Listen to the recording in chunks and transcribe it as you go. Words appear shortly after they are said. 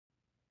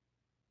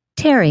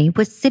Terry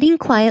was sitting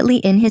quietly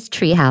in his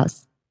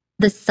treehouse.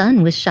 The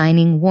sun was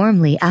shining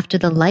warmly after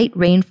the light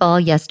rainfall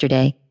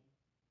yesterday.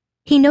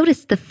 He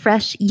noticed the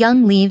fresh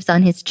young leaves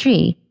on his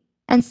tree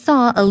and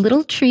saw a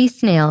little tree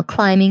snail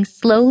climbing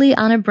slowly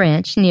on a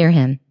branch near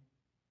him.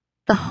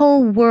 The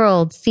whole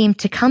world seemed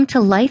to come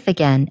to life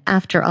again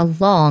after a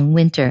long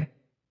winter.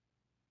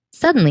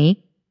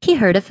 Suddenly, he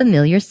heard a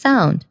familiar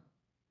sound.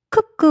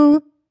 Cuckoo,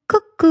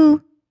 cuckoo.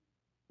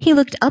 He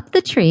looked up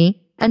the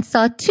tree and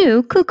saw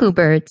 2 cuckoo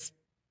birds.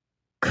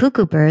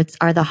 Cuckoo birds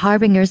are the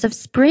harbingers of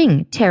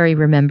spring, Terry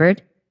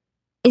remembered.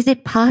 Is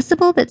it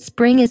possible that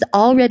spring is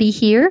already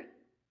here?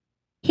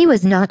 He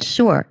was not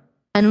sure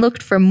and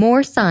looked for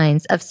more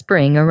signs of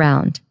spring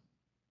around.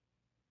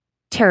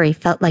 Terry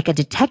felt like a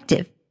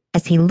detective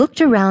as he looked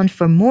around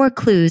for more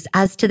clues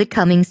as to the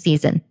coming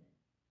season.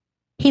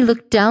 He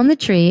looked down the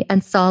tree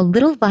and saw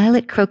little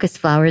violet crocus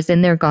flowers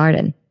in their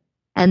garden.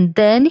 And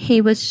then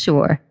he was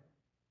sure.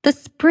 The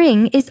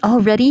spring is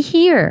already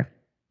here.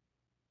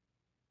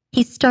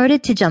 He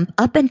started to jump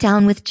up and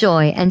down with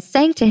joy and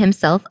sang to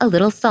himself a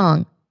little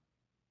song.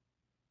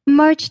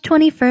 March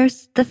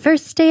 21st, the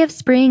first day of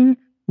spring,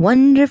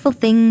 wonderful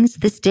things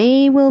this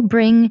day will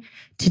bring.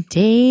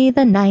 Today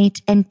the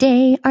night and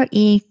day are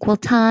equal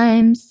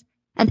times,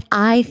 and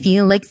I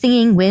feel like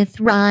singing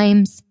with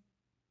rhymes.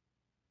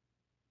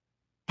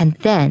 And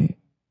then,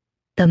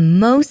 the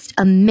most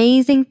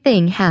amazing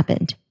thing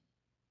happened.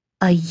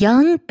 A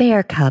young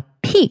bear cub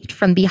peeked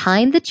from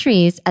behind the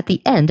trees at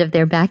the end of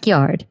their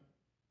backyard.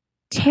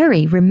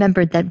 Terry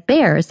remembered that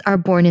bears are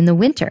born in the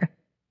winter,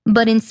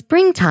 but in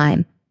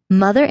springtime,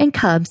 mother and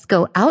cubs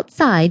go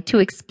outside to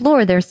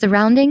explore their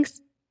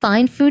surroundings,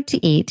 find food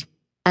to eat,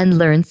 and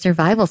learn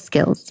survival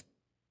skills.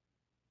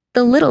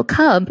 The little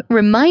cub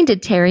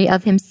reminded Terry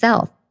of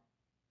himself.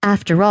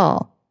 After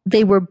all,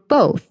 they were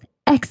both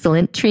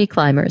excellent tree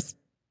climbers,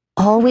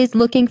 always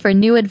looking for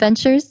new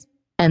adventures,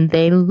 and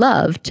they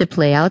loved to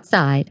play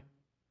outside.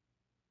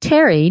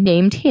 Terry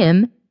named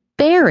him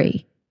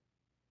Barry.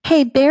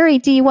 Hey, Barry,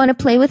 do you want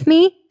to play with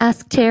me?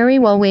 Asked Terry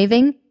while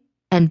waving,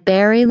 and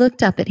Barry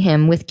looked up at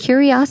him with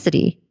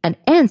curiosity and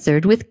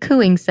answered with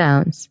cooing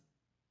sounds.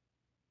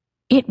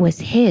 It was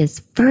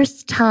his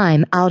first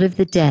time out of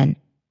the den,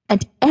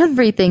 and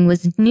everything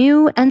was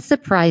new and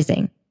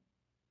surprising.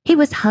 He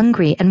was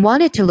hungry and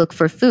wanted to look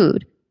for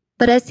food,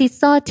 but as he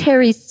saw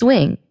Terry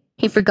swing,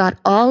 he forgot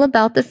all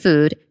about the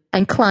food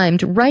and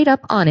climbed right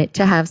up on it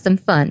to have some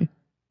fun.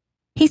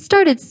 He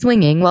started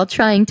swinging while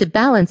trying to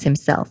balance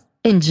himself,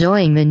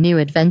 enjoying the new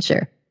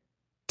adventure.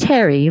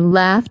 Terry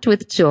laughed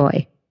with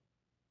joy.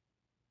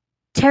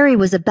 Terry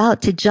was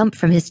about to jump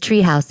from his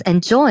treehouse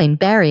and join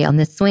Barry on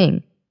the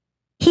swing.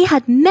 He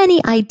had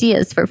many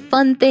ideas for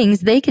fun things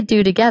they could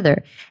do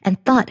together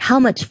and thought how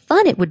much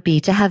fun it would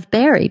be to have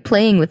Barry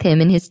playing with him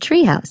in his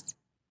treehouse.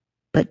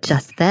 But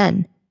just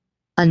then,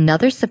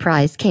 another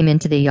surprise came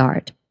into the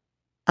yard.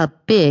 A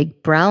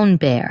big brown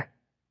bear.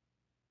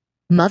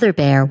 Mother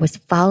bear was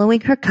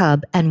following her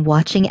cub and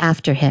watching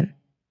after him.